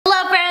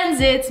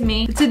it's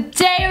me.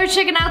 Today we're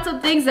checking out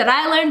some things that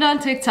I learned on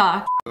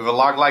TikTok. With a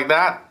lock like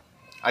that,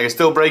 I can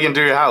still break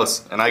into your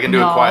house, and I can do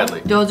it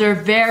quietly. Those are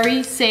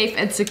very safe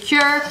and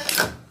secure.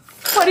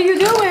 What are you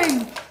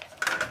doing?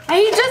 And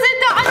he just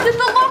undid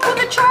the lock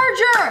with a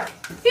charger.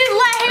 He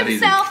let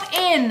himself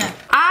in.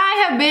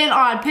 I have been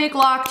on pick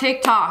lock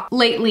TikTok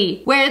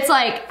lately, where it's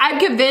like, I'm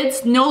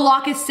convinced no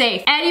lock is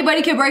safe.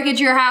 Anybody can break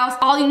into your house.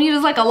 All you need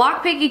is like a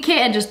lock picking kit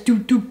and just do,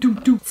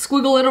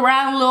 squiggle it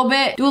around a little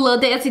bit, do a little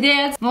dancey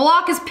dance. The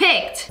lock is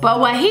picked. But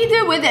what he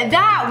did with it,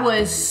 that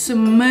was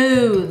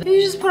smooth.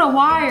 You just put a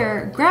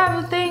wire, grab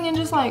the thing and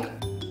just like,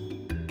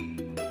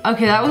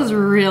 okay, that was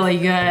really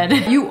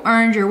good. You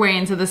earned your way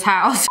into this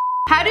house.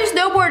 How do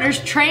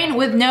snowboarders train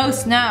with no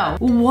snow?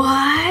 What?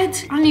 I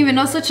didn't even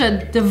know such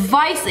a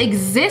device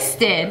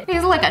existed.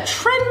 It's like a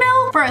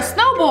treadmill for a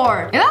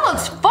snowboard. Yeah, that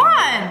looks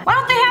fun. Why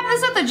don't they have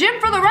this at the gym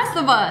for the rest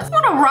of us? I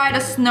wanna ride a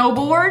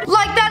snowboard.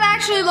 Like, that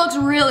actually looks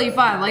really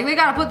fun. Like, they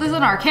gotta put this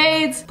in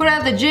arcades, put it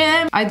at the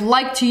gym. I'd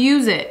like to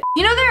use it.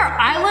 You know there are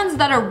islands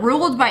that are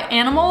ruled by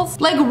animals?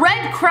 Like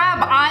Red Crab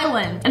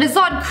Island. And it's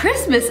on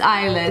Christmas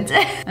Island.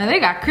 And they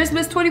got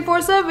Christmas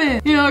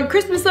 24/7. You know,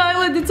 Christmas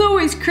Island, it's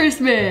always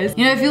Christmas.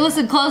 You know, if you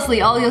listen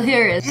closely, all you'll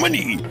hear is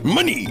money,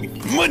 money,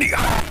 money.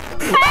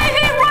 Hey,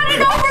 they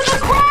running over the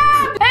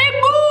crab! Hey,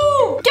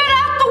 move! Get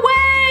out the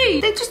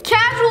way! They just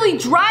casually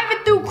driving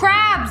through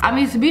crabs. I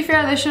mean, to be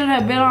fair, they shouldn't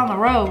have been on the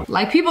road.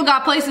 Like, people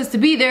got places to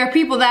be. There are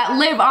people that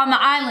live on the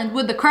island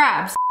with the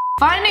crabs.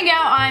 Finding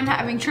out I'm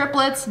having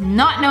triplets,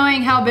 not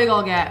knowing how big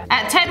I'll get.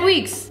 At 10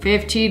 weeks,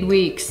 15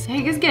 weeks. Hey,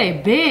 it's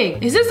getting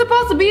big. Is this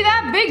supposed to be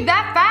that big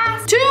that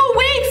fast? 2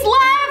 weeks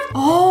left!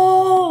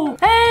 Oh,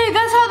 hey,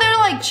 that's how they're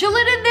like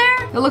chilling in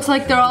there? It looks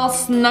like they're all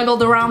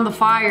snuggled around the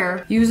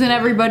fire, using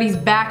everybody's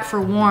back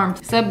for warmth.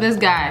 Except this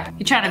guy,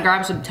 he's trying to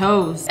grab some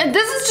toes. And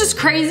this is just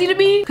crazy to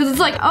me, because it's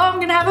like, oh, I'm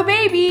gonna have a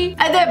baby.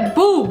 And then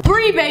boom,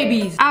 3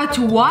 babies. Out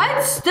to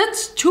what?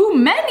 That's too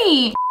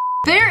many.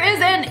 There is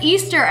an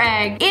Easter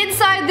egg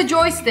inside the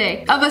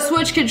joystick of a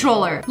Switch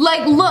controller.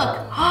 Like, look,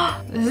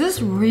 is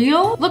this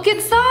real? Look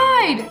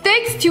inside.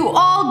 Thanks to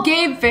all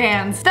game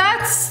fans.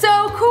 That's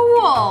so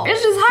cool.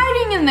 It's just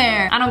hiding in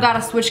there. I don't got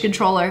a Switch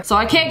controller, so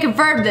I can't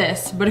confirm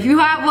this. But if you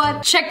have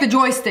one, check the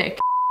joystick.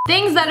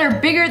 Things that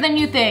are bigger than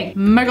you think.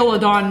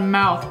 Megalodon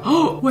mouth.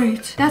 Oh,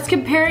 wait, that's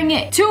comparing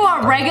it to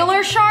a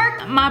regular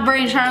shark? My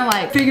brain's trying to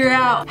like figure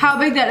out how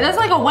big that is. That's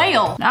like a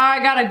whale. Now I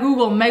gotta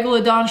Google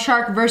megalodon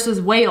shark versus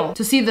whale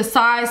to see the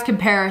size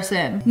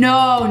comparison.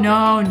 No,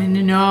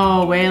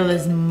 whale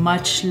is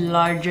much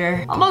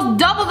larger. Almost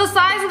double the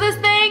size of this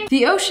thing.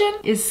 The ocean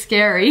is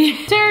scary.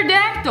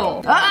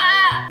 Pterodactyl.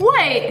 Ah,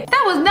 wait,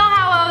 that was not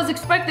how I was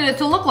expecting it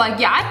to look like.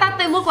 Yeah, I thought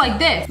they looked like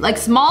this. Like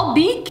small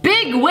beak,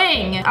 big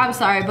wing. I'm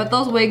sorry, but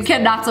those wings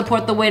cannot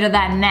support the weight of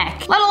that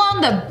neck, let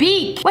alone the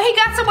beak. What he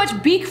got so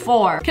much beak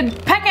for? Can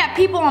peck at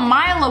people a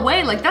mile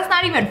away. Like, that's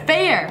not even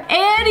fair.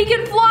 And he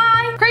can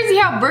fly. Crazy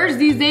how birds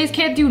these days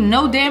can't do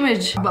no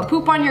damage but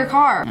poop on your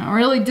car.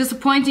 Really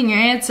disappointing your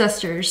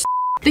ancestors.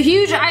 The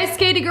huge ice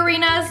skating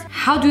arenas,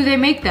 how do they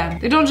make them?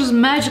 They don't just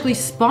magically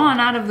spawn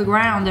out of the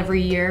ground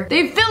every year.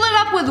 They fill it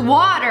up with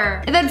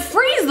water and then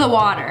freeze the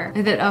water.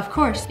 And then, of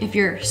course, if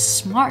you're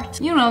smart,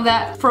 you know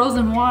that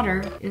frozen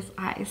water is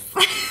ice.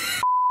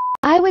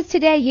 I was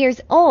today years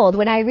old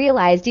when I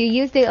realized you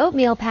use the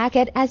oatmeal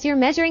packet as your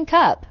measuring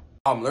cup.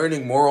 I'm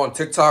learning more on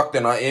TikTok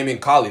than I am in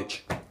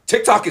college.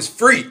 TikTok is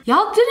free.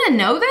 Y'all didn't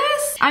know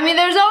this? I mean,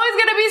 there's always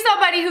gonna be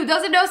somebody who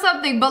doesn't know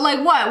something, but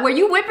like what? Were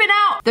you whipping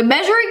out the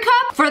measuring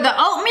cup for the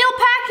oatmeal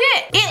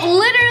packet? It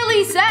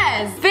literally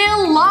says,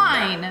 fill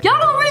line.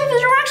 Y'all don't read the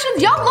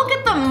directions. Y'all look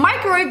at the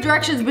microwave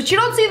directions, but you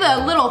don't see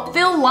the little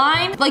fill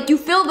line. Like you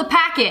fill the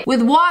packet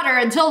with water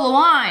until the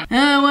line.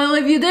 Well,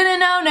 if you didn't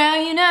know, now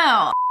you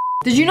know.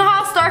 Did you know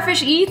how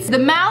starfish eats? The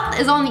mouth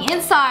is on the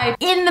inside,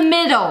 in the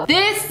middle.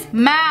 This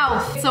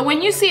mouth. So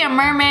when you see a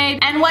mermaid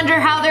and wonder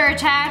how they're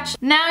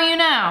attached, now you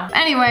know.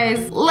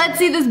 Anyways, let's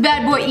see this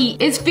bad boy eat.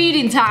 It's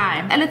feeding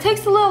time. And it takes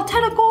the little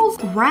tentacles,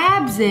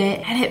 grabs it,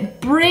 and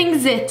it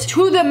brings it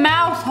to the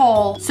mouth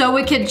hole so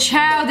it can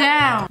chow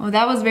down. Oh,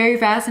 that was very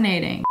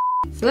fascinating.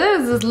 So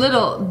there's this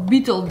little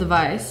beetle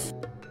device.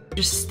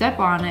 Just step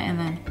on it and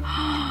then,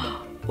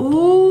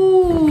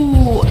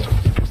 ooh.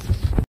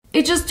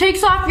 It just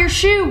takes off your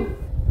shoe.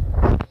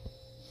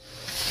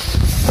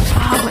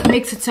 Oh, it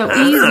makes it so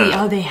easy.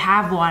 Oh, they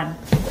have one.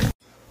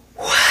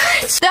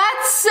 What?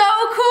 That's so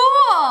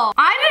cool.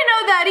 I didn't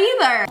know that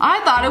either. I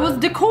thought it was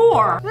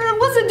decor.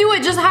 What's it do?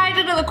 It just hide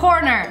it in the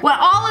corner. What,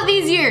 all of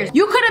these years,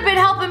 you could have been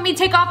helping me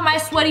take off my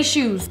sweaty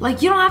shoes.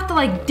 Like, you don't have to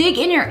like dig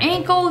in your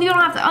ankle. You don't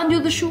have to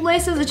undo the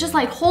shoelaces. It just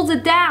like holds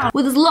it down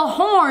with its little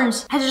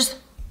horns. And just,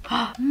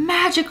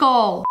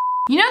 magical.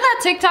 You know that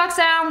TikTok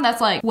sound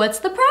that's like, what's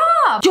the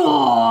prop?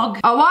 Dog!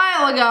 A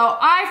while ago,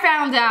 I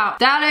found out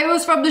that it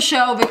was from the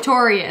show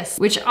Victorious,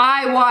 which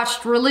I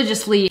watched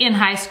religiously in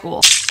high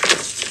school.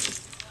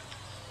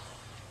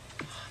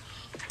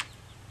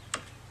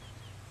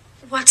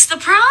 What's the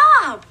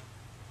prop?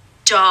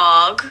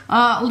 dog.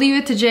 Leave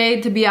It to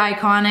Jade to be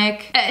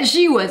iconic.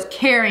 She was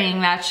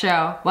carrying that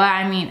show. Well,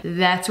 I mean,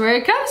 that's where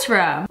it comes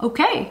from.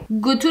 Okay,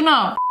 good to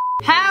know.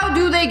 How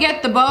do they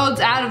get the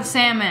bones out of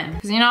salmon?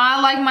 Because you know, I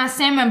like my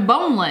salmon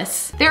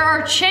boneless. There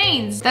are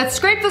chains that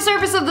scrape the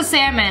surface of the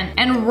salmon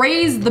and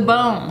raise the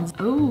bones.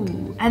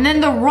 Ooh. And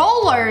then the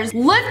rollers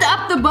lift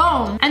up the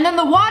bone and then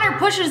the water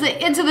pushes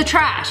it into the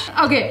trash.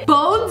 Okay,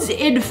 bones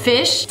in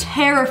fish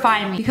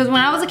terrify me because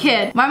when I was a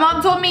kid, my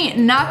mom told me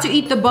not to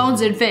eat the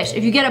bones in fish.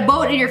 If you get a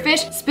bone in your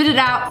fish, spit it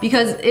out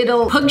because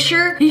it'll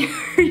puncture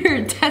your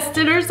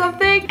intestine or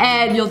something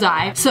and you'll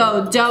die.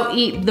 So don't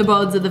eat the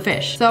bones of the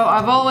fish. So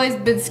I've always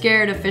been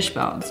scared of fish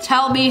bones.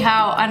 Tell me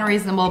how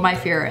unreasonable my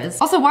fear is.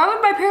 Also, why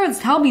would my parents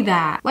tell me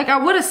that? Like, I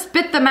would have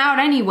spit them out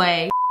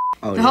anyway.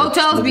 Oh, the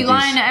hotels be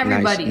lying to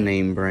everybody. Nice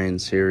name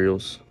brand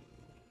cereals.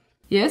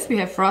 Yes, we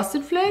have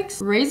Frosted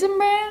Flakes, Raisin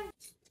Bran.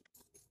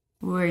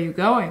 Where are you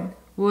going?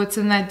 What's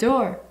in that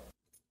door?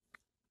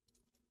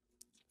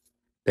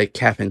 They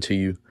cap into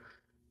you.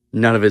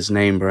 None of it's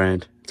name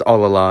brand. It's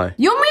all a lie.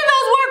 You mean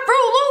those weren't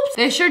Fruit Loops?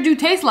 They sure do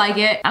taste like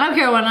it. I don't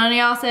care what none of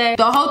y'all say.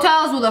 The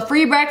hotels with a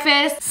free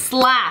breakfast,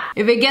 slap.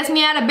 If it gets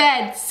me out of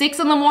bed 6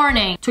 in the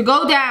morning to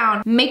go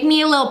down, make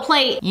me a little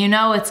plate, you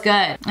know it's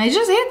good. It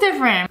just hit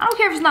different. I don't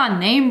care if it's not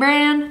name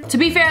brand. To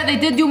be fair, they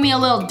did do me a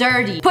little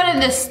dirty. Putting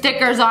the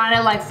stickers on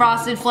it like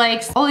Frosted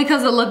Flakes, only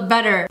because it looked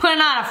better.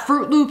 Putting on a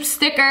Fruit Loop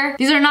sticker.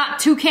 These are not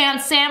Toucan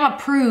Sam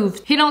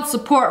approved. He don't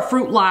support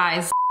fruit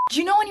lies. Do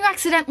you know when you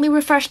accidentally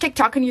refresh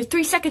TikTok and you're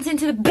 3 seconds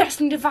into the best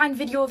and divine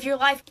video of your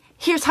life?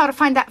 Here's how to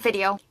find that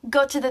video.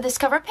 Go to the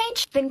Discover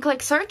page, then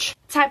click search,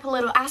 type a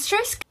little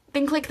asterisk,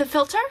 then click the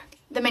filter,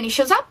 the menu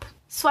shows up,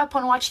 swipe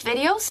on watched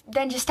videos,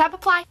 then just tap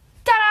apply.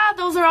 Ta-da!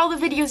 Those are all the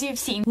videos you've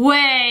seen.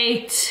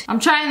 Wait, I'm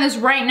trying this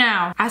right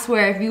now. I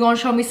swear, if you're gonna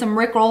show me some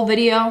Rickroll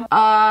video,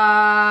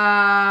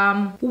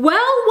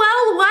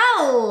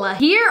 well,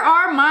 here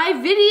are my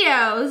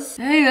videos.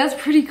 Hey,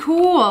 that's pretty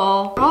cool.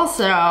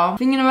 Also,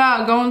 thinking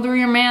about going through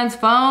your man's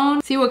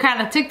phone, see what kind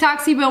of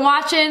TikToks he been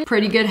watching.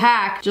 Pretty good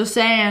hack, just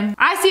saying.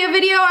 I see a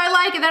video I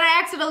like and then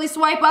I accidentally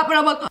swipe up and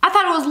I'm like, I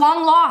thought it was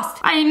long lost.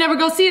 I ain't never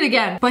go see it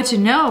again. But you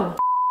know,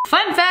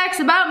 fun facts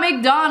about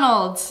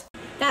McDonald's.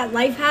 That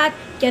life hack,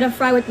 get a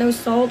fry with no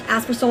salt,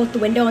 ask for salt at the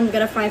window and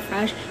get a fry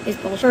fresh, is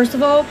bullshit. First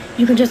of all,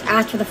 you can just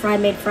ask for the fry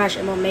made fresh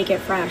and we'll make it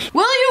fresh.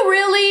 Will you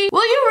really?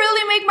 Will you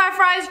really make my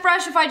fries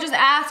fresh if I just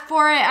ask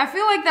for it? I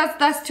feel like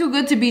that's too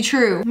good to be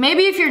true.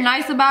 Maybe if you're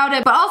nice about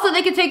it, but also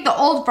they could take the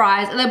old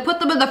fries and then put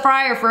them in the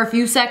fryer for a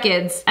few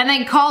seconds and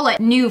then call it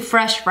new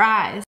fresh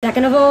fries.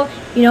 Second of all,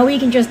 you know you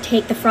can just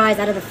take the fries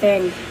out of the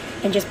thing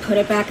and just put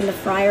it back in the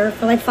fryer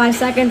for like 5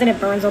 seconds and it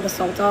burns all the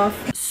salt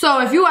off. So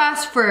if you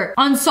ask for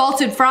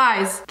unsalted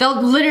fries,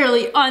 they'll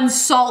literally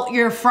unsalt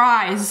your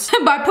fries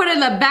by putting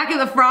them back in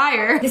the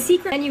fryer. The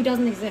secret menu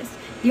doesn't exist.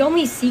 The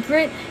only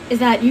secret is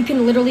that you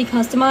can literally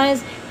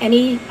customize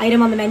any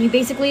item on the menu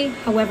basically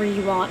however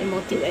you want and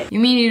we'll do it.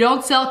 You mean you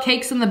don't sell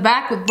cakes in the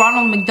back with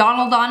Ronald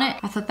McDonald on it?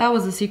 I thought that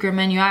was a secret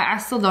menu. I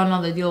still don't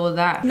know the deal with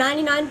that.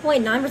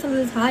 99.9% of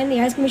the time the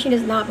ice cream machine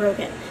is not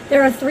broken.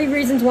 There are 3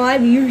 reasons why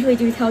we usually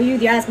do tell you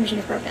the ice cream machine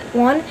is broken.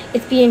 1,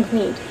 it's being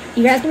cleaned.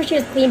 The ice cream machine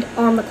is cleaned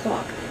on the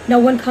clock. No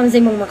one comes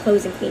in when we're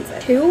closing cleans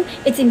it. 2,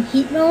 it's in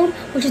heat mode,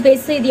 which is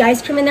basically the ice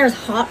cream in there is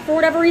hot for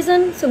whatever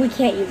reason, so we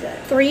can't use it.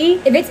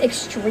 3, if it's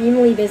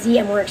extremely busy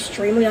and we're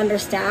extremely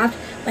understaffed,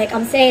 like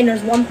I'm saying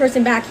there's 1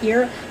 person back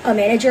here, a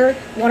manager,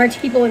 1 or 2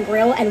 people in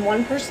grill, and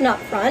 1 person up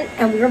front,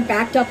 and we're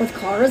backed up with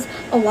cars,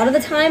 a lot of the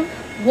time,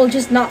 we'll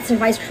just not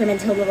serve ice cream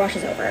until the rush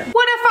is over.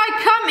 What if I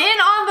come in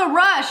on the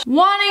rush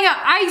wanting an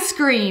ice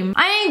cream?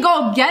 I ain't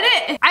gonna get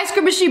it. Ice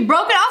cream machine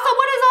broken. Also,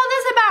 what is all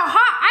this about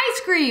hot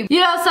ice cream?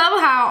 You know,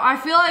 somehow I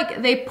feel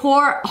like they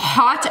pour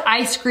hot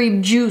ice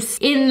cream juice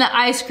in the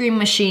ice cream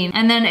machine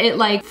and then it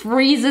like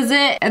freezes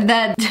it and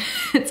then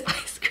it's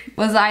ice cream.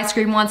 Was the ice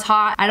cream once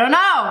hot? I don't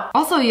know.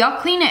 Also, y'all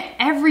clean it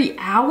every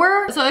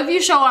hour? So if you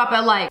show up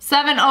at like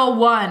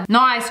 7:01, no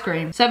ice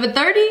cream.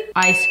 7:30,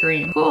 ice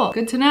cream. Cool,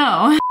 good to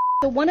know.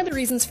 So one of the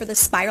reasons for the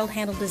spiral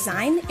handle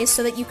design is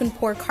so that you can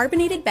pour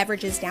carbonated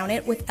beverages down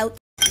it without...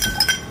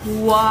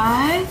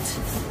 What?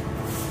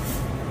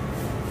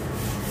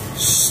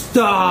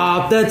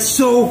 Stop! That's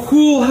so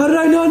cool! How did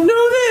I not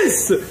know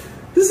this?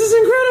 This is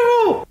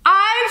incredible!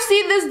 I've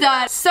seen this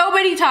done so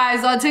many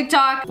times on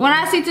TikTok when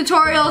I see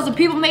tutorials of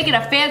people making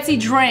a fancy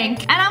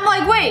drink and I'm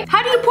like, wait,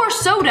 how do you pour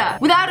soda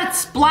without it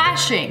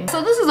splashing?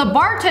 So this is a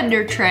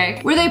bartender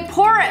trick where they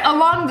pour it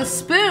along the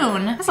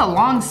spoon. That's a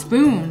long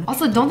spoon.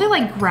 Also, don't they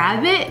like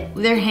grab it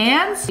with their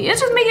hands?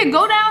 It's just make it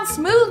go down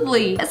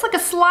smoothly. It's like a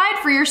slide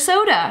for your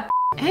soda.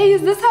 Hey,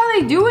 is this how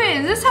they do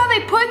it? Is this how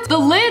they put the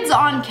lids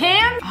on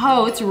cans?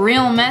 Oh, it's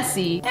real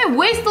messy. They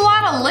waste a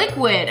lot of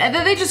liquid and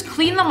then they just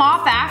clean them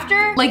off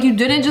after? Like you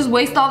didn't just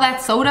waste all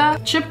that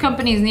soda? Chip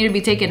companies need to be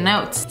taking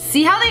notes.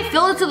 See how they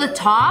fill it to the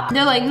top?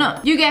 They're like, no,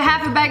 you get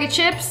half a bag of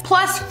chips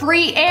plus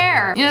free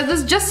air. You know,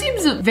 this just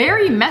seems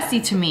very messy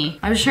to me.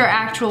 I'm sure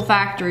actual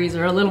factories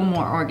are a little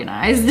more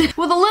organized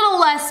with a little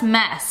less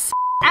mess.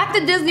 At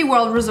the Disney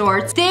World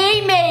resorts,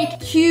 they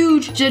make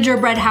huge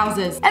gingerbread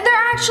houses, and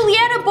they're actually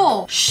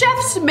edible.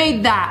 Chefs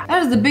made that.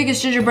 That is the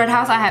biggest gingerbread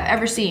house I have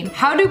ever seen.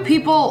 How do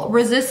people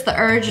resist the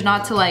urge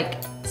not to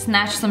like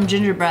snatch some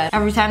gingerbread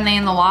every time they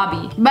in the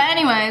lobby? But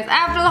anyways,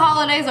 after the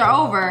holidays are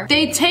over,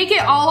 they take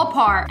it all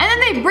apart and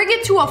then they bring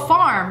it to a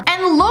farm,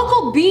 and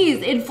local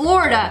bees in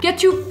Florida get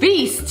to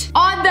feast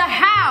on the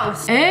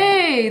house.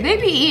 Hey, they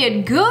be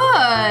eating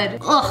good.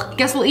 Ugh,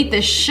 guess we'll eat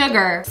the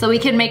sugar so we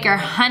can make our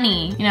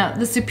honey. You know,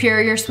 the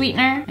superior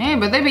sweetener. Hey,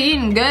 but they be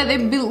eating good. They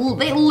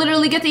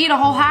literally get to eat a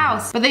whole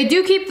house. But they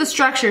do keep the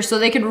structure so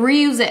they can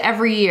reuse it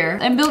every year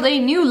and build a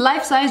new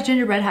life-size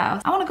gingerbread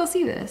house. I wanna go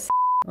see this.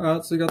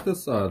 Alright, so you got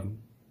this side.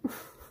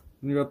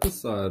 And you got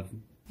this side.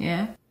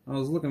 Yeah. I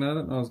was looking at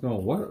it and I was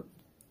going, what?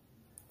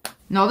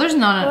 No, there's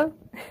none of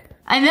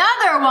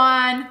Another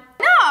one!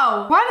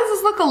 No! Why does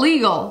this look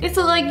illegal? It's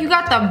like you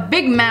got the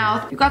big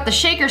mouth, you got the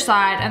shaker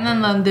side, and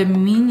then the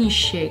mini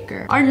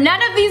shaker. Are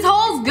none of these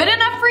holes good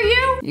enough for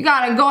you? You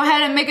gotta go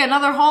ahead and make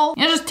another hole.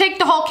 You know, just take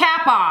the whole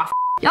cap off.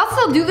 Y'all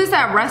still do this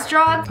at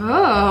restaurants?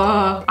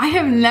 Oh, I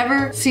have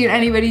never seen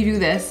anybody do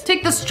this.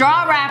 Take the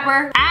straw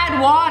wrapper,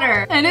 add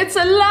water, and it's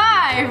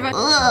alive.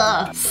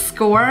 Ugh,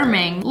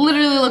 squirming.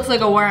 Literally looks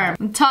like a worm.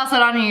 And toss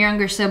it on your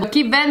younger sibling.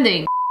 Keep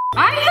bending.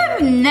 I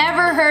have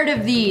never heard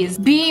of these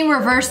being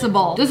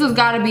reversible. This has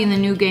gotta be in the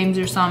new games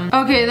or something.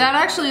 Okay, that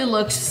actually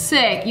looks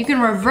sick. You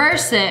can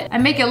reverse it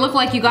and make it look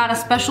like you got a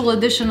special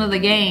edition of the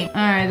game. All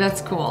right,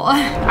 that's cool.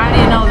 I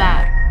didn't know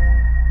that.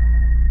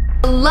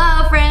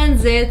 Hello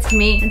friends, it's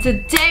me, and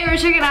today we're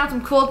checking out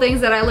some cool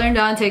things that I learned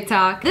on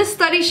TikTok. This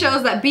study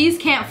shows that bees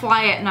can't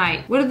fly at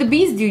night. What do the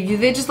bees do? Do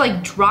they just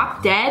like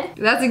drop dead?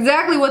 That's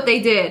exactly what they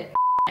did.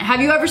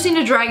 Have you ever seen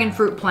a dragon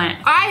fruit plant?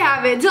 I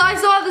haven't until I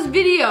saw this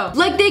video.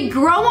 Like they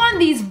grow on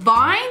these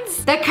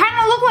vines that kind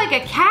of look like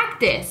a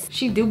cactus.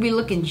 She do be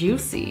looking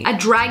juicy. A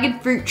dragon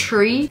fruit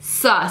tree?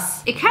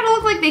 Sus. It kind of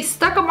looked like they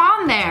stuck them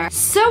on there.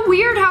 So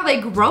weird how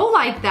they grow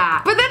like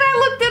that. But then I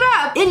looked it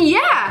up and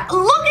yeah,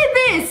 look at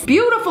this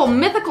beautiful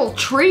mythical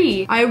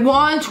tree. I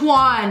want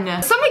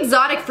one. Some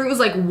exotic fruit was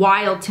like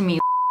wild to me.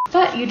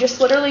 But you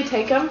just literally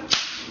take them,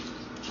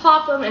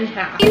 pop them in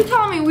half. You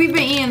told me we've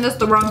been eating this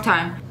the wrong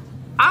time.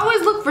 I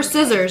always look for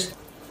scissors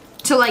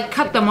to like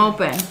cut them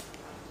open.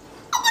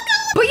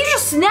 But you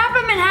just snap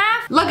them in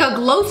half like a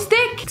glow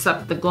stick?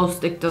 Except the glow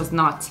stick does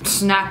not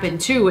snap in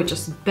two, it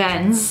just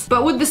bends.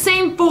 But with the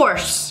same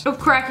force of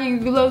cracking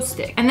a glow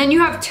stick. And then you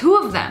have two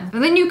of them.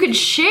 And then you can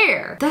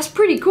share. That's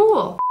pretty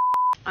cool.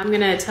 I'm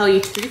gonna tell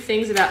you 2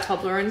 things about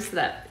Toblerones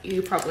that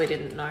you probably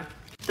didn't know.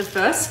 The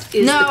first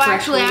is no,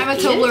 actually, I'm a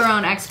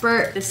Toblerone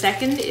expert. The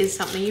second is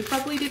something you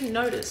probably didn't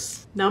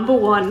notice. Number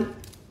 1.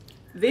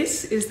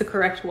 This is the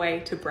correct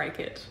way to break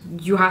it.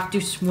 You have to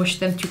smush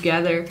them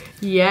together.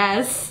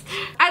 Yes.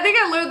 I think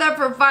I learned that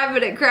from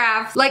 5-Minute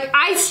Crafts. Like,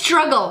 I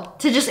struggle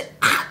to just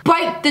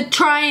bite the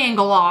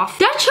triangle off.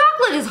 That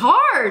chocolate is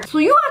hard. So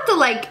you have to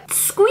like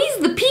squeeze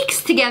the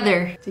peaks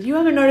together. Did you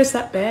ever notice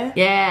that bear?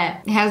 Yeah,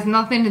 it has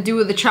nothing to do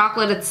with the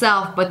chocolate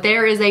itself, but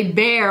there is a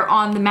bear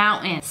on the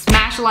mountain.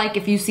 Smash like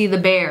if you see the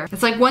bear.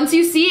 It's like once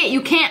you see it,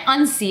 you can't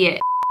unsee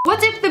it.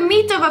 What if the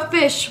meat of a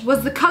fish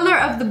was the color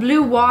of the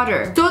blue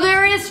water? So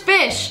there is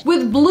fish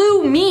with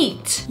blue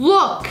meat.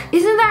 Look,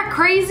 isn't that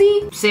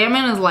crazy?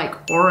 Salmon is like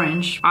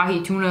orange,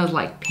 ahi tuna is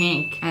like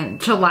pink,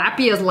 and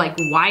tilapia is like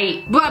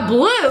white. But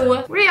blue?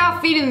 What are y'all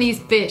feeding these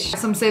fish?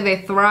 Some say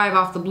they thrive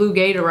off the blue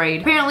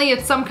Gatorade. Apparently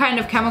it's some kind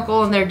of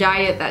chemical in their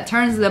diet that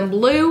turns them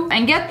blue.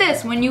 And get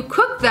this, when you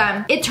cook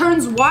them, it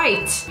turns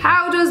white.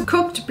 How does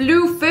cooked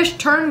blue fish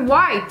turn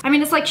white? I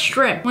mean, it's like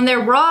shrimp. When they're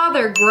raw,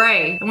 they're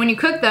gray. And when you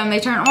cook them, they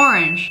turn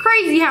orange.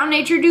 Crazy how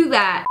nature do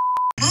that.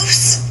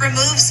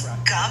 Removes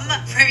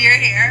gum from your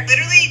hair.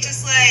 Literally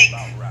just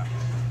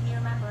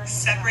like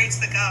separates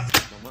the gum.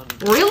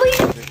 Really?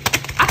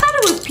 I thought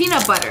it was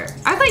peanut butter.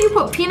 I thought you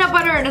put peanut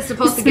butter and it's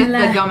supposed to get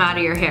the gum out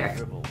of your hair.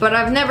 But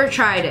I've never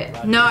tried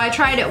it. No, I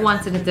tried it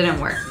once and it didn't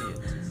work.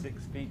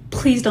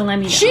 Please don't let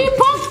me know. She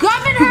put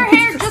gum in her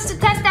hair just to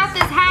test out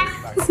this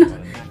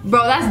hack?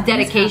 Bro, that's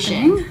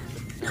dedication.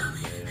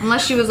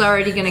 Unless she was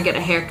already gonna get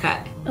a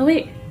haircut. Oh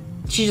wait.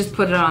 She just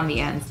put it on the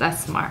ends.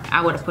 That's smart.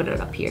 I would have put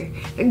it up here.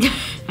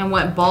 And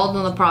went bald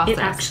in the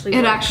process.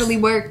 It actually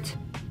worked.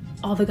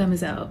 All the gum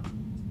is out.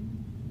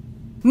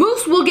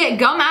 Moose will get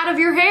gum out of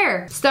your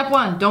hair. Step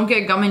 1, don't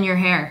get gum in your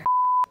hair.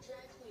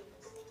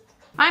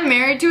 I'm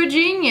married to a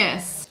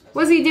genius.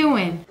 What's he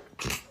doing?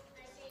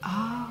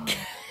 Oh.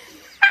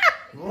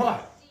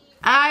 What?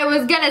 I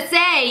was gonna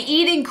say,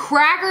 eating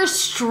crackers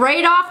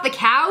straight off the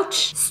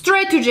couch?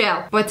 Straight to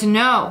jail. But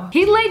no,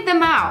 he laid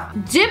them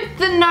out, dipped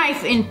the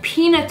knife in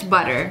peanut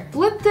butter,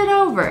 flipped it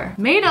over,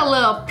 made a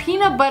little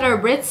peanut butter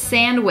Ritz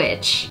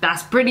sandwich.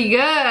 That's pretty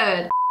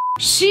good.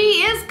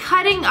 She is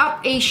cutting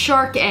up a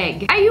shark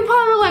egg. And you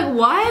probably like,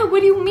 what? What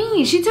do you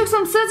mean? She took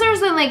some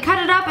scissors and like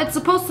cut it up. It's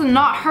supposed to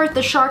not hurt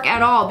the shark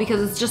at all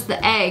because it's just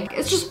the egg.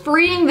 It's just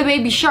freeing the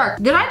baby shark.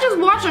 Did I just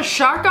watch a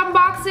shark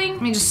unboxing?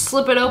 Let me just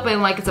slip it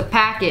open like it's a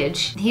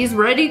package. He's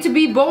ready to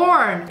be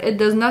born. It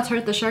does not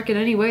hurt the shark in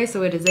any way,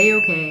 so it is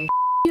a-okay.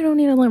 You don't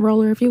need a lint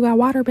roller if you got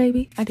water,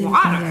 baby. I did it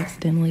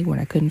accidentally when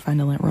I couldn't find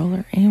a lint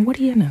roller. And what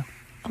do you know?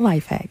 A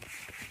life hack.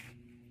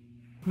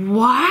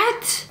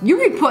 What? You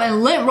be putting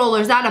lint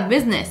rollers out of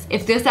business.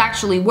 If this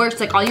actually works,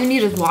 like all you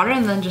need is water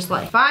and then just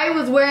like, if I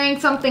was wearing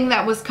something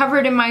that was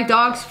covered in my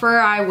dog's fur,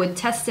 I would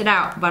test it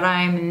out, but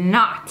I'm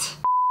not.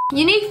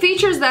 Unique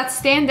features that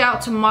stand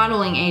out to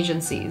modeling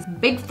agencies.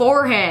 Big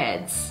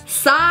foreheads.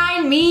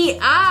 Sign me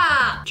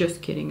up.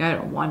 Just kidding, I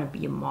don't want to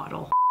be a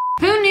model.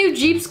 Who knew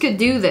Jeeps could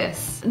do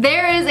this?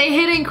 There is a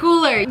hidden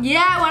cooler.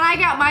 Yeah, when I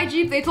got my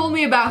Jeep, they told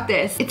me about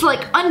this. It's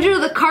like under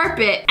the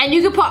carpet and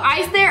you can put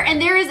ice there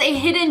and there is a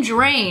hidden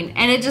drain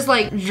and it just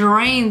like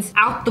drains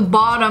out the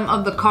bottom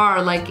of the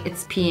car like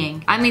it's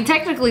peeing. I mean,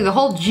 technically the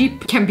whole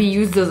Jeep can be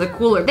used as a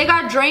cooler. They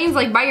got drains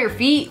like by your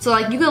feet. So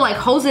like you can like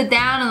hose it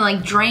down and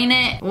like drain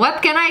it.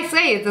 What can I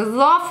say? It's an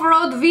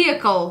off-road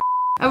vehicle.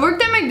 I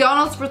worked at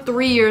McDonald's for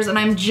 3 years and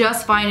I'm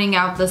just finding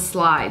out the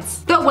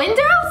slides. The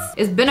windows?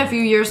 It's been a few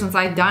years since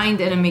I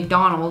dined in a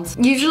McDonald's.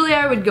 Usually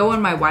I would go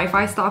when my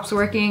Wi-Fi stops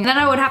working. Then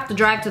I would have to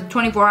drive to the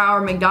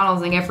 24-hour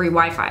McDonald's and get free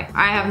Wi-Fi.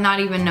 I have not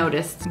even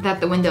noticed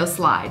that the windows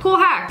slide. Cool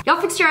hack. Y'all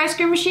fixed your ice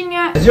cream machine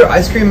yet? Is your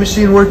ice cream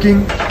machine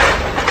working?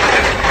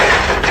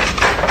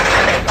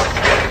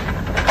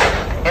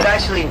 It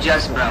actually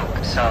just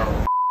broke,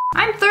 so...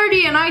 I'm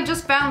 30 and I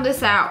just found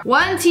this out.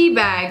 1 tea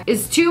bag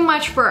is too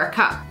much for a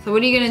cup. So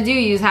what are you gonna do?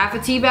 Use half a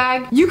tea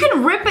bag? You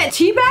can rip a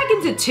tea bag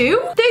into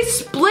 2? They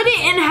split it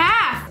in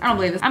half. I don't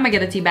believe this. I'm gonna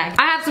get a tea bag.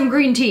 I have some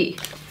green tea.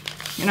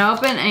 You're gonna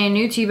open a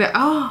new tea bag.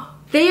 Oh.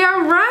 They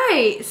are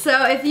right.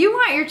 So if you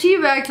want your tea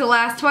bag to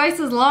last twice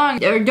as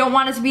long or don't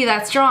want it to be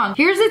that strong,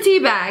 here's a tea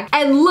bag.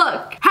 And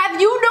look, have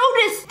you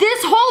noticed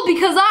this hole?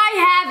 Because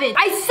I haven't.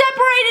 I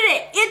separated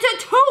it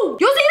into 2.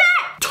 You'll see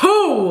that?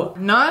 2,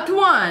 not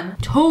 1.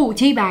 2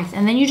 tea bags.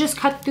 And then you just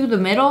cut through the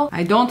middle.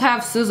 I don't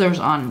have scissors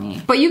on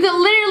me, but you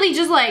can literally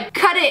just like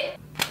cut it.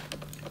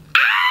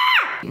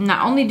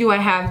 Not only do I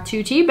have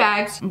 2 tea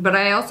bags, but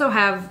I also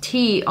have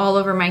tea all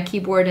over my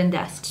keyboard and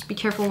desk. Just be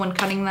careful when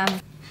cutting them.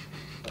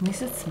 At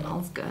least it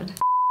smells good.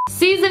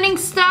 Seasoning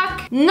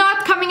stuck,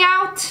 not coming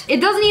out. It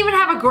doesn't even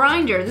have a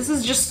grinder. This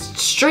is just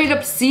straight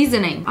up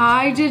seasoning.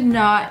 I did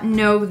not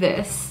know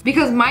this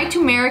because my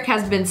turmeric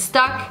has been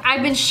stuck.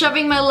 I've been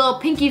shoving my little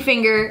pinky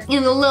finger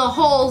in the little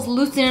holes,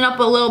 loosening up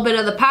a little bit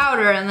of the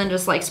powder and then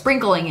just like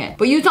sprinkling it.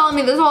 But you telling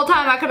me this whole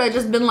time I could have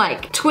just been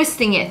like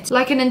twisting it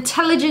like an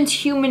intelligent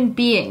human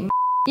being.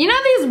 You know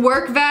these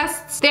work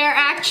vests? They're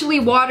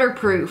actually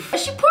waterproof.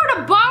 She poured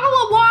a bottle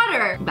of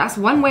water. That's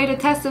one way to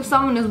test if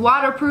someone is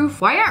waterproof.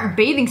 Why aren't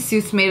bathing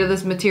suits made of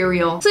this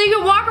material? So you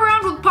can walk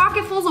around with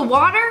pocketfuls of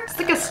water?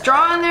 Stick a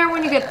straw in there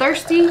when you get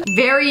thirsty?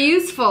 Very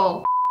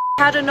useful.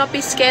 How to not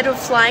be scared of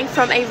flying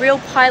from a real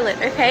pilot,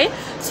 okay?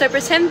 So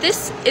pretend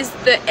this is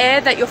the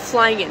air that you're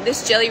flying in,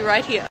 this jelly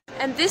right here.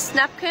 And this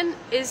napkin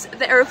is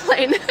the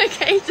airplane,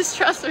 okay? Just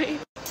trust me.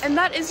 And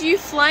that is you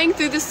flying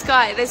through the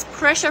sky. There's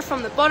pressure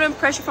from the bottom,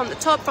 pressure from the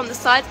top, from the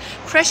sides,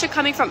 pressure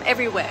coming from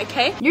everywhere,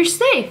 okay? You're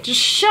safe, just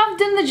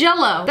shoved in the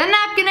jello. That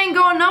napkin ain't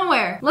going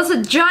nowhere. Unless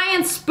a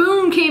giant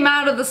spoon came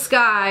out of the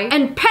sky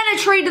and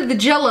penetrated the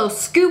jello,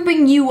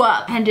 scooping you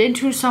up and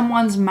into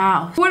someone's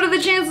mouth. What are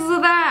the chances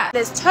of that?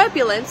 There's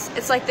turbulence,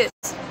 it's like this.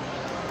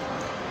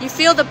 You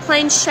feel the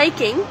plane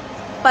shaking,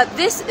 but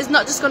this is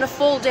not just gonna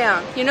fall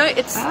down. You know,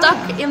 it's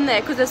stuck in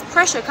there because there's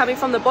pressure coming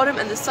from the bottom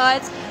and the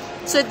sides.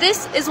 So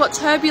this is what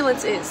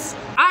turbulence is.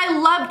 I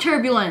love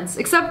turbulence,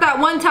 except that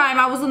one time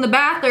I was in the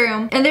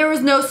bathroom and there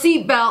was no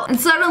seatbelt and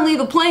suddenly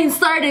the plane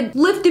started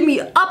lifting me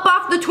up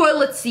off the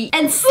toilet seat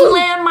and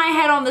slammed my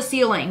head on the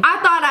ceiling. I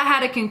thought I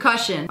had a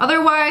concussion.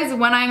 Otherwise,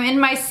 when I'm in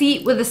my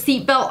seat with a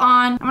seatbelt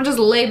on, I'm gonna just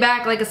lay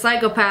back like a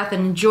psychopath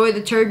and enjoy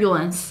the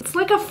turbulence. It's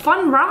like a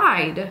fun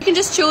ride. You can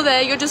just chill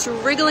there, you're just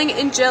wriggling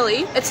in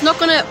jelly. It's not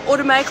gonna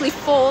automatically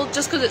fall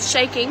just because it's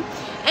shaking.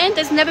 And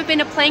there's never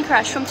been a plane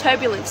crash from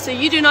turbulence, so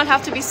you do not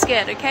have to be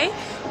scared, okay?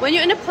 When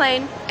you're in a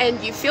plane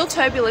and you feel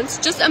turbulence,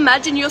 just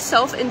imagine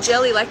yourself in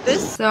jelly like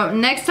this. So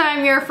next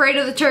time you're afraid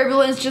of the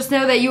turbulence, just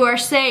know that you are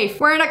safe.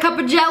 We're in a cup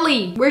of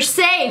jelly. We're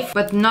safe,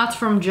 but not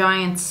from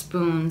giant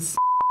spoons.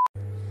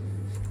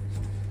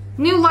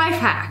 New life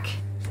hack.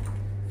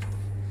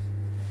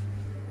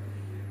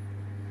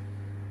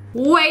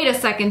 Wait a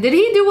second, did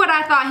he do what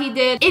I thought he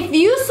did? If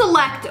you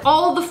select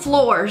all the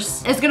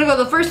floors, it's gonna go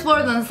to the first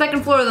floor, then the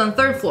second floor, then the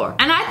third floor.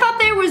 And I thought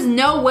there was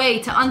no way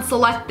to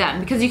unselect them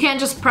because you can't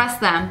just press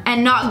them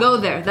and not go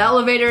there. The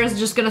elevator is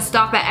just gonna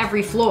stop at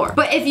every floor.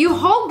 But if you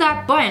hold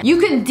that button, you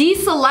can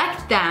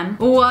deselect them.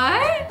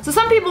 What? So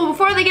some people,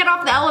 before they get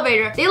off the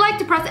elevator, they like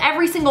to press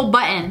every single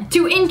button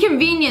to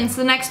inconvenience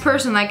the next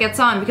person that gets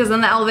on because then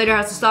the elevator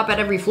has to stop at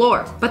every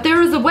floor. But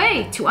there is a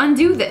way to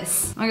undo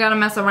this. I gotta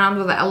mess around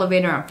with the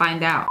elevator and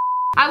find out.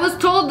 I was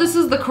told this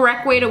is the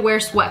correct way to wear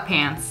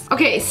sweatpants.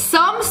 Okay,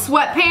 some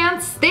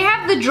sweatpants, they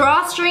have the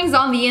drawstrings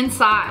on the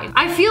inside.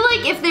 I feel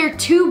like if they're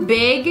too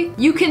big,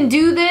 you can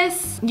do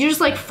this. You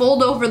just like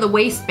fold over the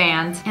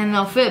waistband and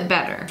they'll fit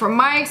better. From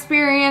my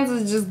experience,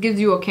 it just gives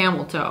you a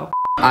camel toe.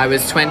 I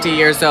was 20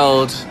 years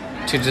old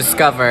to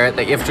discover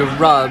that you have to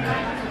rub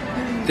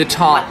the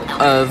top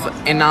of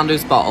a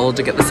Nando's bottle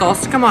to get the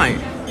sauce to come out.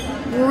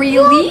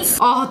 Really?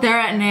 Oh, they're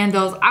at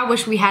Nando's. I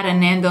wish we had a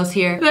Nando's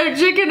here. Their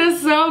chicken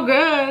is so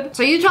good.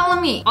 So you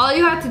telling me all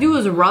you have to do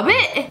is rub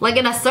it? Like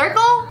in a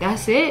circle?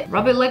 That's it?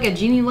 Rub it like a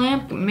genie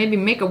lamp? Maybe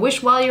make a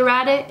wish while you're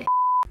at it?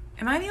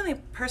 Am I the only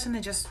person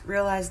that just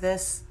realized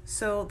this?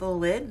 So the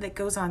lid that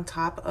goes on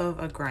top of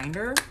a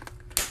grinder,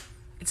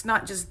 it's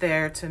not just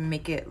there to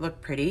make it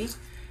look pretty.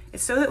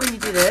 It's so that when you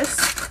do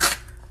this,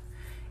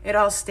 it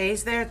all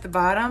stays there at the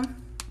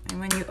bottom. And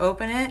when you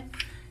open it,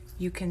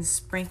 you can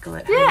sprinkle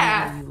it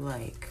however you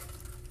like.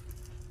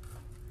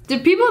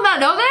 Did people not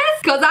know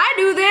this? Cause I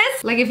do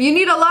this. Like if you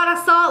need a lot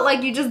of salt,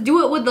 like you just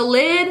do it with the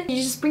lid. You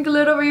just sprinkle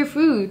it over your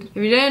food. If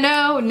you didn't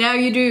know, now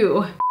you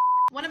do.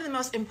 One of the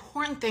most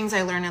important things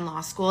I learned in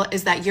law school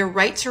is that your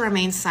right to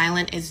remain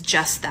silent is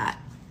just that.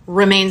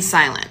 Remain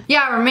silent.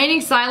 Yeah,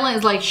 remaining silent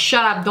is like,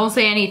 shut up, don't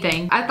say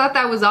anything. I thought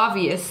that was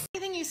obvious.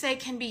 Anything you say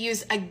can be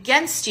used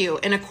against you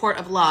in a court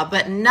of law,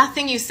 but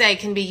nothing you say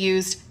can be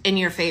used in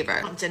your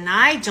favor. Don't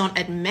deny, don't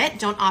admit,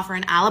 don't offer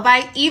an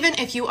alibi, even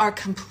if you are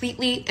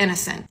completely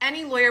innocent.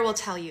 Any lawyer will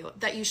tell you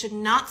that you should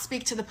not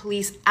speak to the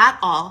police at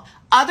all,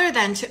 other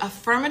than to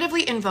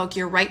affirmatively invoke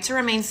your right to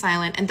remain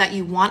silent and that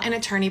you want an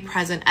attorney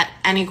present at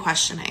any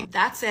questioning.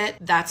 That's it,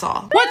 that's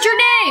all. What's your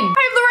name?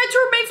 I have the right to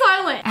remain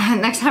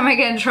silent. Next time I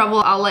get in trouble,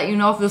 I'll let you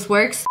know if this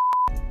works.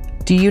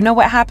 Do you know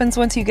what happens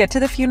once you get to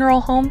the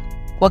funeral home?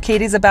 Well,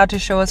 Katie's about to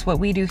show us what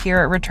we do here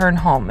at Return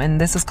Home,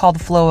 and this is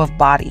called flow of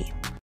body.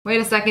 Wait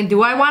a second,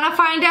 do I want to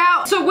find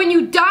out? So when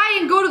you die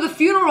and go to the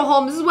funeral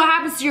home, this is what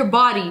happens to your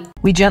body.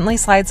 We gently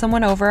slide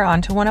someone over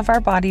onto one of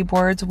our body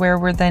boards where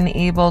we're then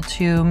able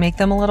to make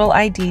them a little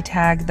ID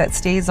tag that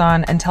stays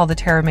on until the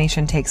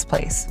termination takes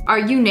place. Are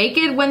you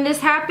naked when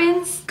this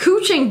happens?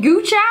 Cooch and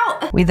gooch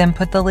out? We then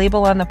put the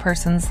label on the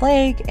person's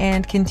leg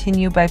and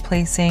continue by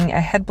placing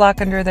a head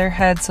block under their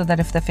head so that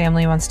if the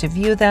family wants to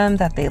view them,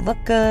 that they look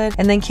good.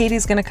 And then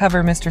Katie's gonna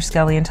cover Mr.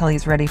 Skelly until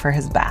he's ready for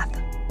his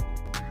bath.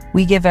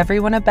 We give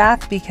everyone a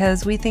bath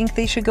because we think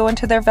they should go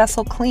into their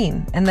vessel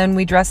clean, and then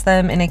we dress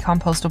them in a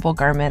compostable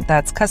garment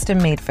that's custom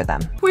made for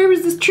them. Where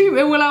was this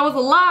treatment when I was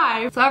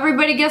alive? So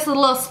everybody gets a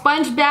little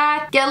sponge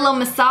bath, get a little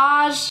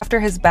massage. After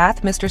his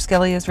bath, Mr.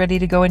 Skelly is ready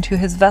to go into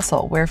his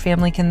vessel, where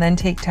family can then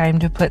take time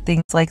to put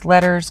things like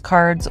letters,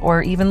 cards,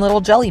 or even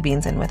little jelly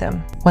beans in with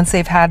him. Once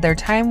they've had their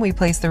time, we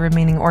place the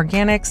remaining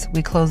organics,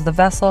 we close the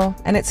vessel,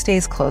 and it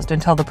stays closed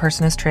until the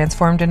person is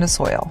transformed into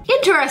soil.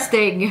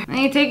 Interesting. Then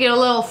you take a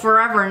little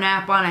forever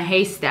nap on a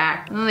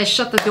haystack, and then they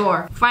shut the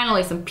door.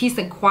 Finally, some peace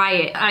and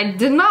quiet. I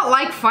did not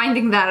like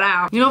finding that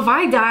out. You know, if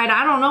I died,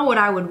 I don't know what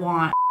I would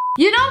want.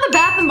 You know the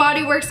Bath &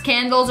 Body Works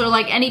candles, or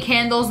like any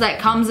candles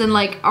that comes in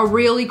like a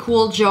really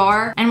cool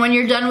jar, and when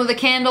you're done with a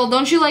candle,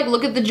 don't you like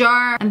look at the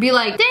jar and be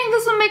like, dang,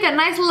 this will make a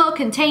nice little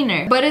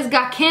container, but it's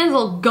got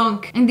candle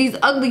gunk and these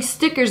ugly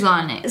stickers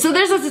on it. So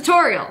there's a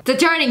tutorial to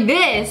turning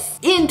this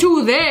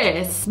into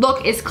this.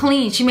 Look, it's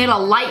clean. She made a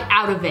light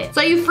out of it.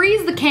 So you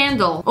freeze the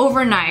candle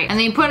overnight, and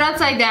then you put it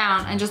upside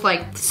down and just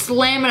like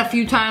slam it a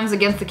few times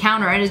against the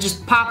counter, and it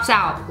just pops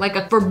out like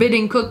a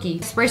forbidden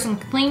cookie. Spray some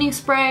cleaning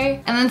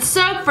spray, and then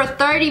soak for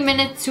 30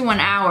 minutes to an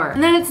hour.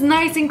 And then it's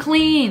nice and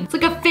clean. It's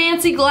like a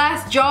fancy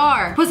glass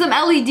jar. Put some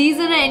LEDs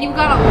in it and you've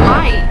got a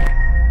light.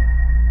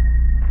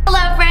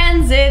 Hello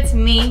friends, it's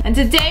me. And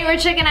today we're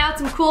checking out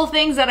some cool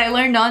things that I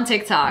learned on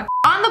TikTok.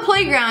 On the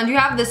playground, you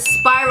have this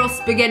spiral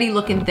spaghetti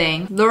looking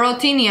thing, the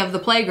rotini of the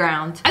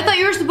playground. I thought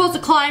you were supposed to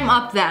climb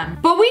up them,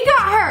 but we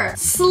got her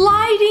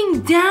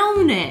sliding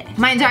down it.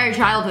 My entire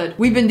childhood,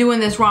 we've been doing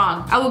this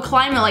wrong. I would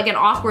climb it like an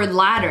awkward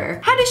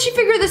ladder. How did she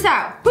figure this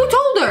out? Who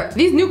told her?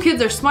 These new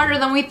kids are smarter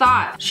than we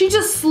thought. She's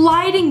just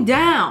sliding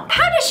down.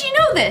 How does she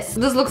know this?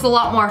 This looks a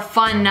lot more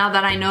fun now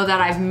that I know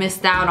that I've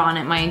missed out on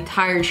it my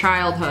entire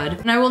childhood.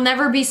 And I will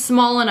never be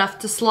small enough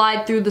to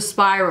slide through the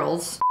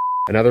spirals.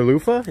 Another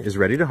loofah is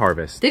ready to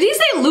harvest. Did he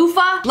say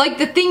loofah? Like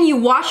the thing you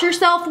wash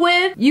yourself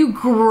with? You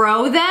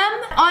grow them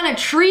on a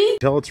tree?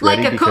 Until it's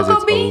ready, like a because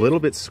it's bean? a little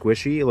bit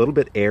squishy, a little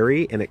bit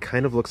airy, and it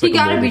kind of looks like a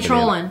moldy banana. He gotta be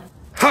trolling.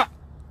 Ha!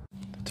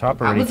 The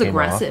top already came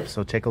aggressive. off,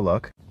 so take a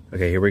look.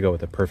 Okay, here we go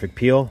with a perfect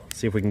peel.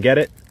 See if we can get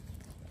it.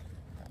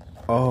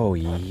 Oh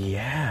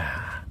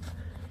yeah.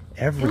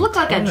 It looked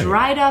like a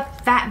dried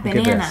up fat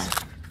banana.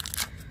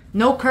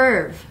 No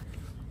curve.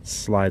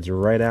 Slides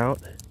right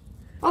out.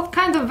 What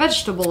kind of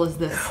vegetable is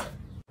this?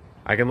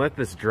 I can let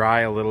this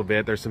dry a little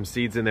bit. There's some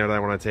seeds in there that I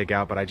want to take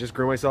out, but I just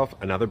grew myself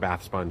another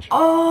bath sponge.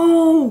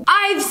 Oh,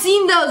 I've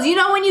seen those. You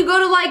know when you go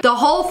to like the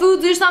Whole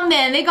Foods or something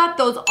and they got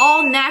those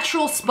all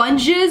natural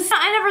sponges?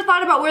 I never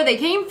thought about where they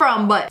came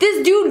from, but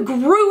this dude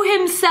grew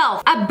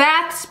himself a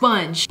bath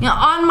sponge, you know,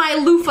 on my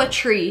loofah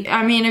tree.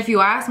 I mean, if you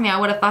asked me, I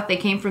would have thought they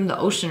came from the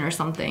ocean or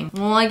something.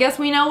 Well, I guess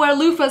we know where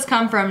loofahs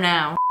come from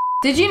now.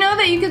 Did you know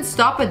that you could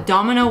stop a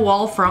domino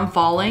wall from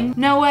falling?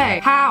 No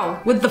way.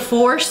 How? With the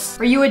Force?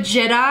 Are you a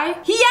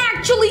Jedi? He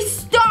actually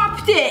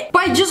stopped it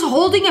by just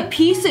holding a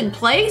piece in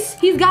place?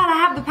 He's gotta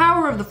have the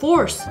power of the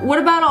Force. What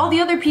about all the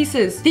other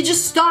pieces? They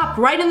just stopped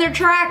right in their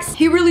tracks.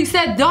 He really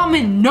said,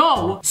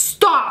 Domino,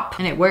 stop!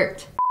 And it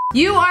worked.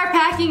 You are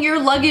packing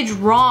your luggage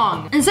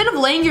wrong. Instead of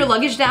laying your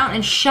luggage down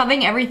and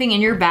shoving everything in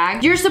your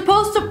bag, you're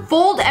supposed to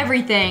fold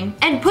everything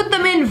and put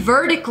them in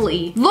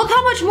vertically. Look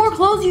how much more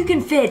clothes you can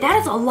fit. That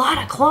is a lot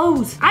of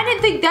clothes. I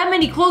didn't think that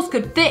many clothes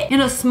could fit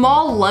in a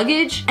small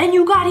luggage, and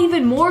you got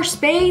even more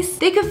space.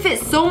 They could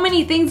fit so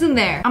many things in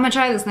there. I'm gonna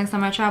try this next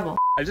time I travel.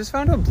 I just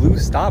found a blue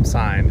stop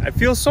sign. I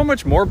feel so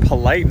much more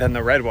polite than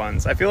the red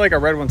ones. I feel like a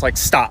red one's like,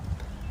 stop.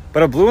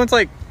 But a blue one's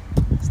like,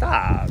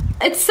 stop.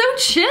 It's so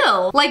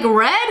chill. Like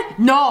red?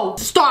 No,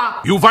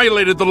 stop. You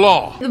violated the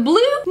law. The blue?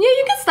 Yeah,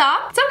 you can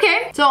stop. It's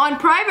okay. So on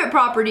private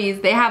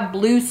properties, they have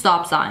blue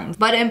stop signs.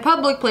 But in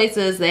public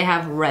places, they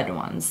have red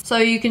ones. So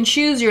you can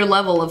choose your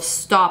level of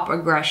stop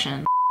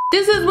aggression.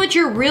 This is what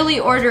you're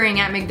really ordering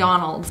at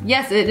McDonald's.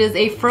 Yes, it is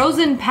a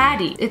frozen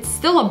patty. It's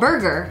still a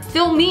burger,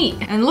 still meat,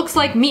 and looks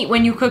like meat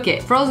when you cook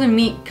it. Frozen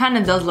meat kind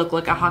of does look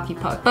like a hockey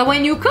puck. But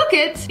when you cook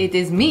it, it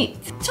is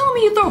meat. Telling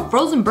me you throw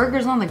frozen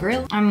burgers on the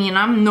grill? I mean,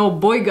 I'm no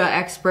boyga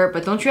expert,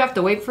 but don't you have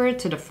to wait for it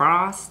to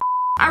defrost?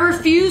 I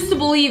refuse to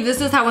believe this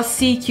is how a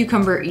sea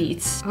cucumber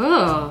eats.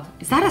 Oh,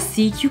 is that a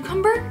sea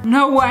cucumber?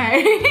 No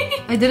way.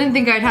 I didn't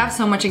think I'd have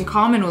so much in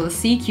common with a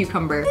sea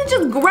cucumber. They're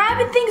just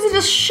grabbing things and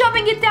just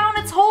shoving it down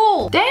its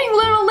hole. Dang,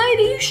 little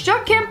lady, you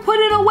sure can't put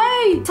it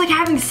away. It's like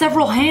having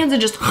several hands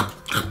and just...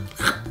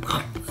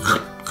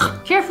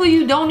 Careful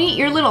you don't eat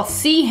your little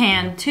sea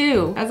hand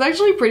too. That's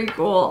actually pretty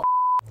cool.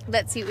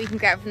 Let's see what we can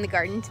grab from the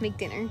garden to make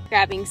dinner.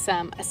 Grabbing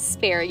some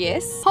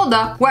asparagus. Hold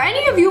up, were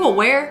any of you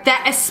aware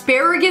that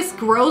asparagus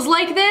grows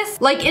like this?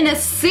 Like in a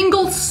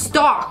single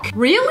stalk?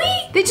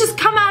 Really? They just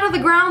come out of the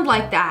ground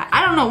like that.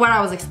 I don't know what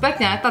I was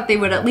expecting. I thought they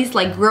would at least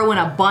like grow in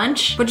a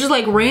bunch, but just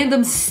like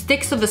random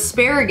sticks of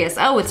asparagus.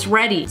 Oh, it's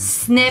ready.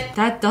 Snip.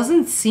 That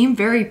doesn't seem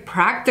very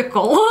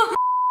practical.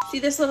 See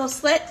this little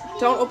slit?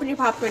 Don't open your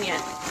popcorn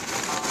yet.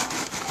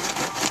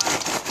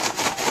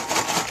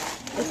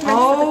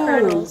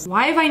 Oh,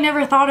 why have I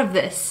never thought of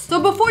this?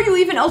 So before you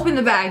even open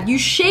the bag, you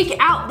shake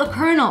out the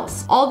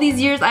kernels. All these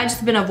years, I've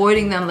just been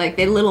avoiding them like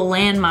they're little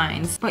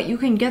landmines. But you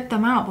can get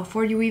them out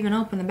before you even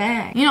open the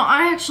bag. You know,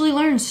 I actually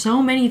learned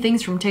so many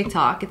things from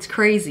TikTok. It's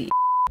crazy.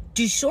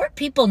 Do short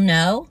people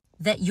know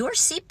that your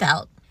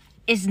seatbelt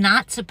is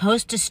not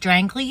supposed to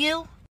strangle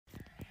you?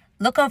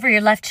 Look over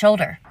your left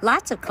shoulder.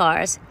 Lots of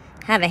cars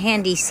have a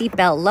handy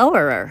seatbelt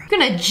lowerer. You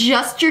can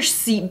adjust your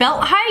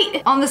seatbelt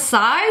height on the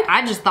side?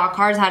 I just thought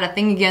cars had a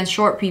thing against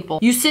short people.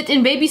 You sit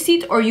in baby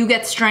seat or you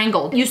get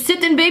strangled. You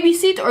sit in baby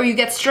seat or you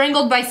get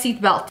strangled by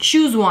seatbelt.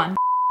 Choose one.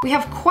 We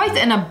have quite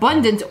an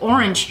abundant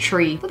orange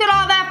tree. Look at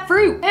all that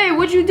fruit. Hey,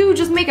 what'd you do?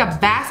 Just make a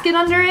basket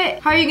under it?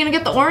 How are you gonna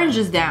get the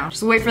oranges down?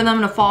 Just wait for them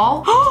to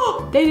fall?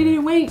 Oh, they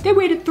didn't wait. They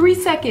waited 3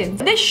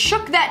 seconds. They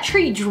shook that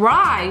tree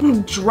dry.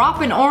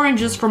 Dropping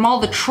oranges from all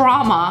the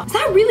trauma. Is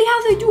that really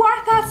how they do?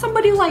 I thought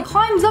somebody like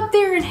climbs up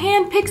there and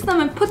hand picks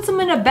them and puts them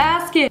in a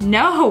basket.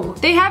 No,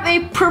 they have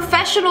a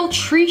professional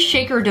tree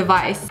shaker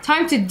device.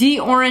 Time to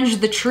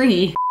de-orange the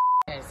tree.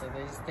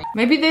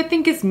 Maybe they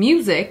think it's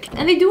music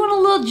and they doing a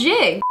little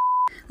jig.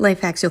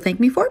 Life hacks you'll thank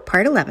me for,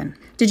 part 11.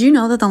 Did you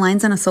know that the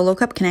lines on a solo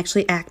cup can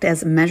actually act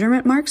as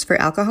measurement marks for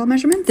alcohol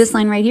measurements? This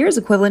line right here is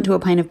equivalent to a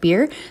pint of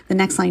beer. The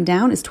next line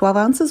down is 12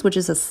 ounces, which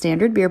is a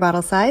standard beer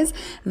bottle size.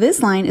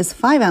 This line is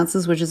 5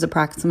 ounces, which is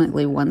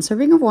approximately 1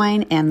 serving of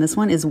wine. And this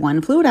one is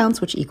 1 fluid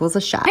ounce, which equals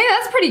a shot. Hey,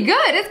 that's pretty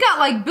good. It's got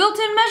like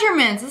built-in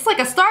measurements. It's like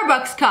a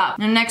Starbucks cup.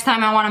 And next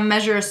time I want to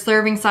measure a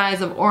serving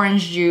size of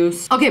orange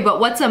juice. Okay,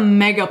 but what's a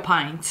mega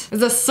pint?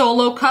 Is a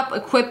solo cup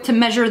equipped to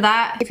measure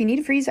that? If you need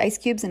to freeze ice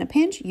cubes in a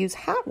pinch, use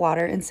hot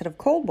water instead of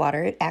cold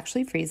water. It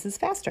actually freezes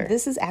faster.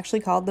 This is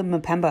actually called the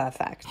Mpemba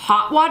effect.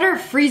 Hot water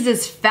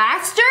freezes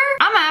faster?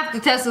 I'm gonna have to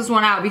test this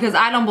one out because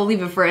I don't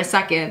believe it for a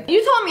second.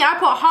 You told me I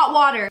put hot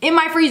water in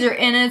my freezer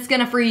and it's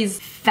gonna freeze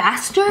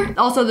faster?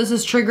 Also, this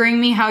is triggering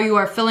me how you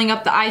are filling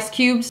up the ice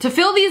cubes. To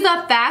fill these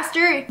up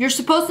faster, you're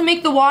supposed to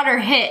make the water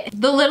hit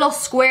the little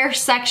square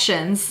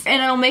sections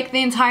and it'll make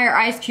the entire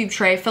ice cube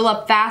tray fill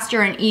up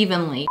faster and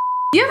evenly.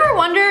 You ever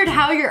wondered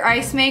how your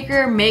ice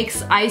maker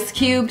makes ice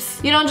cubes?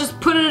 You don't just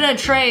put it in a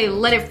tray,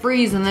 let it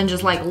freeze, and then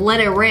just like let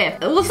it rip.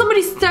 Well,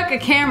 somebody stuck a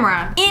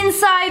camera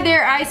inside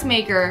their ice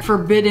maker.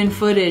 Forbidden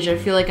footage. I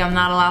feel like I'm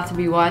not allowed to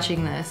be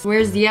watching this.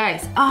 Where's the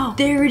ice? Oh,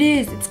 there it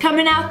is. It's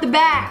coming out the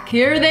back.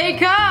 Here they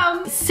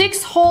come.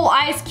 6 whole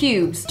ice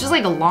cubes. Just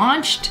like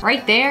launched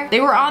right there. They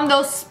were on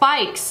those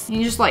spikes.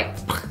 You just like,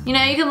 you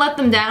know, you can let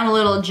them down a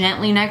little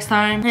gently next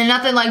time. And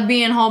nothing like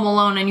being home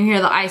alone and you hear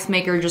the ice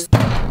maker just...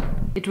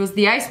 It was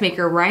the ice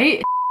maker,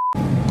 right?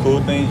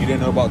 Cool things you didn't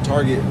know about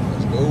Target.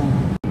 Let's go.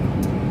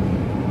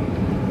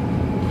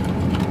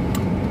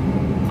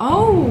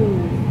 Oh.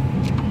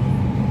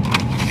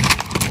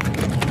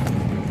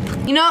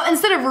 You know,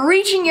 instead of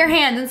reaching your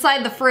hand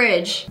inside the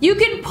fridge, you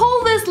can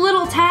pull this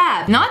little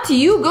tab. Not to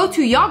you, go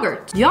to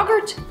yogurt.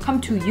 Yogurt, come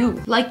to you.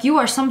 Like you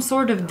are some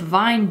sort of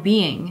divine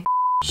being.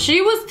 She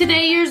was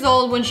today years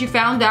old when she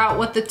found out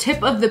what the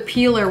tip of the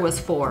peeler was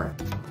for.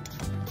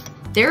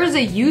 There is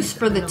a use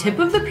for the tip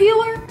of the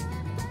peeler?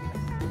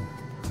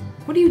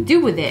 What do you do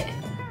with it?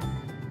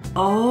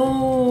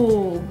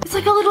 Oh, it's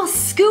like a little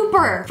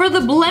scooper for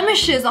the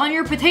blemishes on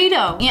your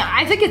potato. Yeah,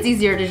 I think it's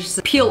easier to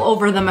just peel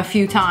over them a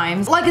few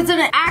times. Like it's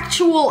an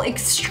actual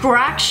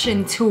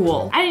extraction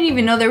tool. I didn't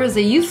even know there was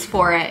a use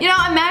for it. You know,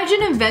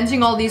 imagine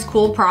inventing all these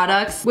cool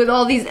products with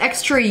all these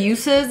extra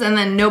uses and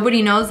then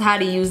nobody knows how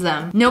to use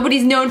them.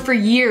 Nobody's known for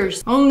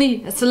years.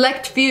 Only a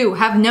select few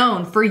have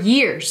known for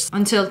years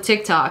until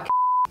TikTok.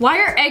 Why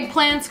are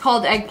eggplants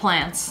called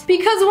eggplants?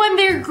 Because when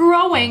they're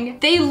growing,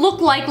 they look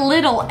like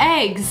little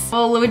eggs.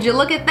 Oh, would you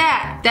look at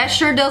that? That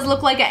sure does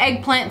look like an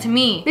eggplant to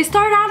me. They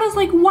start out as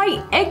like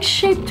white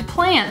egg-shaped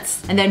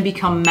plants and then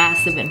become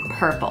massive and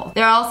purple.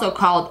 They're also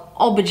called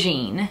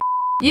aubergine.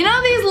 You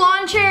know these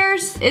lawn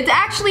chairs? It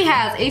actually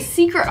has a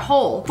secret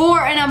hole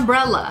for an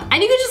umbrella.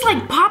 And you can just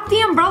like pop the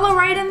umbrella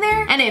right in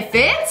there and it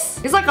fits.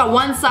 It's like a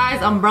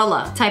one-size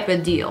umbrella type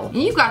of deal.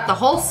 You got the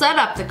whole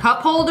setup, the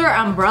cup holder,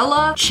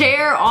 umbrella,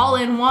 chair, all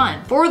in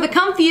one. For the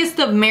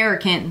comfiest of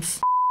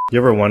Americans. You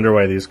ever wonder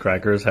why these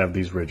crackers have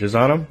these ridges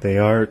on them? They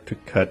are to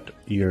cut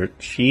your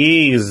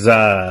cheese.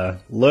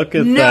 Look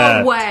at that.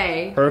 No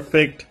way.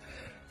 Perfect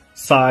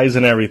size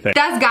and everything.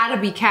 That's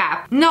gotta be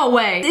cap. No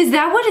way. Is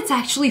that what it's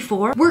actually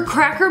for? Were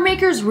cracker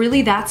makers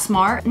really that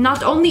smart?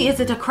 Not only is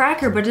it a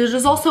cracker, but it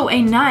is also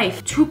a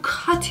knife to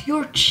cut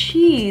your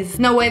cheese.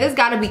 No way, this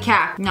gotta be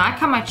cap. No, I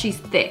cut my cheese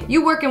thick.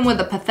 You working with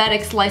a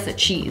pathetic slice of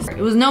cheese. It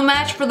was no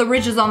match for the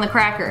ridges on the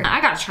cracker.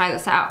 I gotta try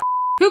this out.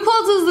 Who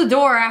closes the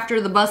door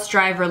after the bus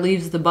driver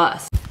leaves the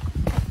bus?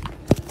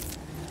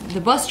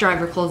 The bus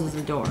driver closes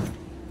the door,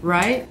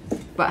 right?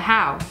 But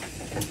how?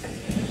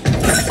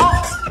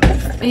 Oh!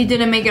 He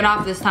didn't make it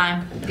off this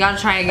time. Gotta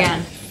try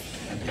again.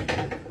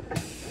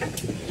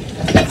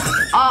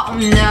 Oh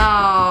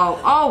no.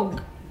 Oh,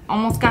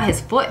 almost got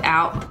his foot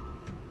out.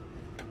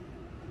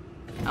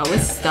 Oh,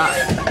 it's stuck.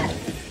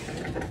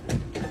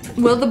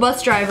 Will the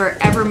bus driver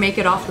ever make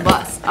it off the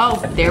bus?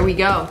 Oh, there we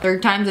go.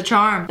 Third time's a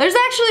charm. There's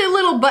actually a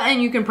little button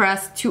you can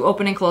press to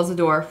open and close the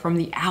door from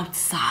the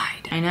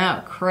outside. I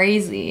know,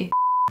 crazy.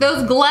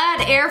 Those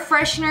Glad air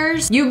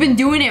fresheners, you've been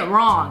doing it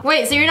wrong.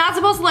 Wait, so you're not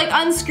supposed to like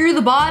unscrew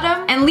the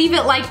bottom and leave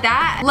it like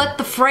that? Let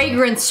the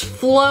fragrance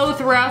flow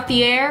throughout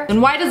the air?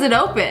 Then why does it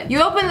open?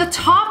 You open the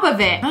top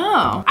of it.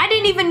 Oh, I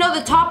didn't even know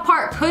the top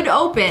part could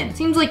open.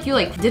 Seems like you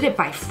like did it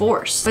by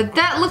force. But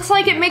that looks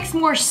like it makes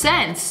more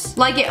sense.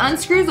 Like it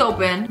unscrews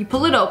open, you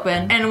pull it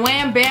open, and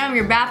wham bam,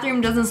 your bathroom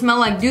doesn't smell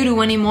like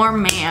doo-doo anymore,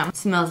 ma'am. It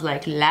smells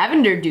like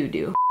lavender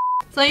doo-doo.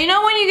 So you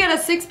know when you get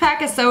a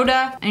 6-pack of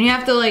soda and you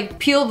have to like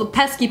peel the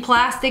pesky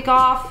plastic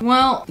off?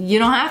 Well, you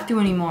don't have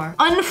to anymore.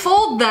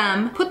 Unfold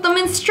them, put them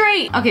in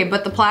straight. Okay,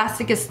 but the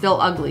plastic is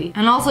still ugly.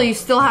 And also you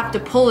still have to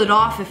pull it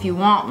off if you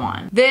want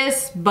one.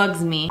 This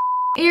bugs me.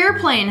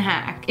 Airplane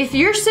hack. If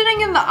you're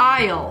sitting in the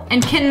aisle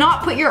and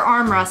cannot put your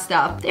armrest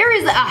up, there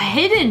is a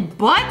hidden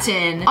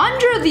button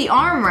under the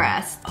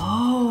armrest.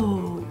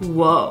 Oh,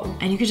 whoa.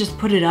 And you could just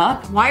put it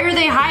up? Why are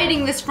they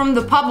hiding this from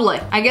the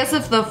public? I guess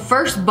if the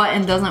first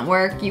button doesn't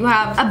work, you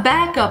have a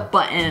backup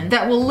button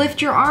that will lift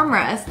your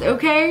armrest,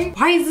 okay?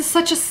 Why is this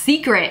such a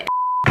secret?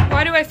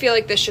 Why do I feel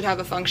like this should have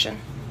a function?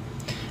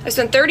 I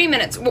spent 30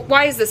 minutes.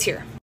 Why is this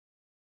here?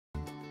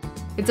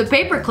 It's a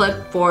paper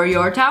clip for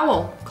your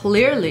towel,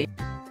 clearly.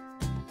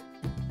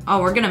 Oh,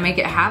 we're gonna make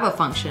it have a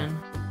function.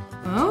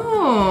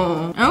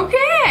 Oh,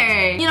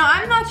 okay. You know,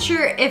 I'm not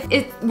sure if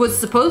it was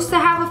supposed to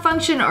have a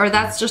function or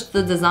that's just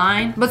the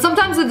design, but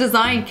sometimes the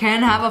design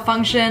can have a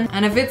function,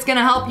 and if it's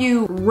gonna help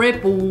you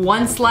rip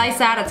one slice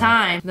at a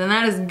time, then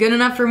that is good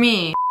enough for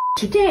me.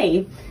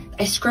 Today,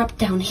 I scrubbed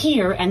down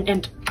here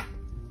and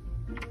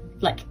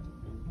like,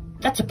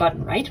 that's a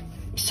button, right?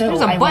 So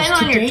there's a I button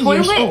was on your 2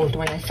 toilet? years old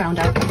when I found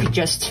out I could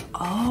just...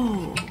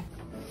 Oh.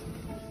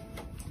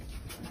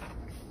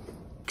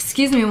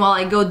 Excuse me while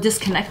I go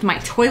disconnect my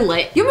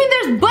toilet. You mean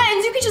there's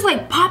buttons? You can just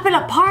like pop it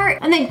apart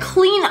and then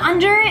clean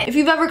under it? If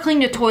you've ever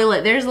cleaned a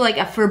toilet, there's like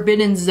a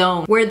forbidden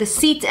zone where the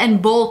seat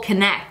and bowl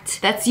connect.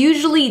 That's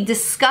usually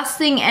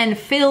disgusting and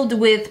filled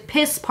with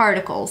piss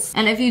particles.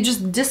 And if you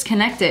just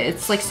disconnect it,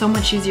 it's like so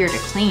much easier to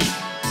clean.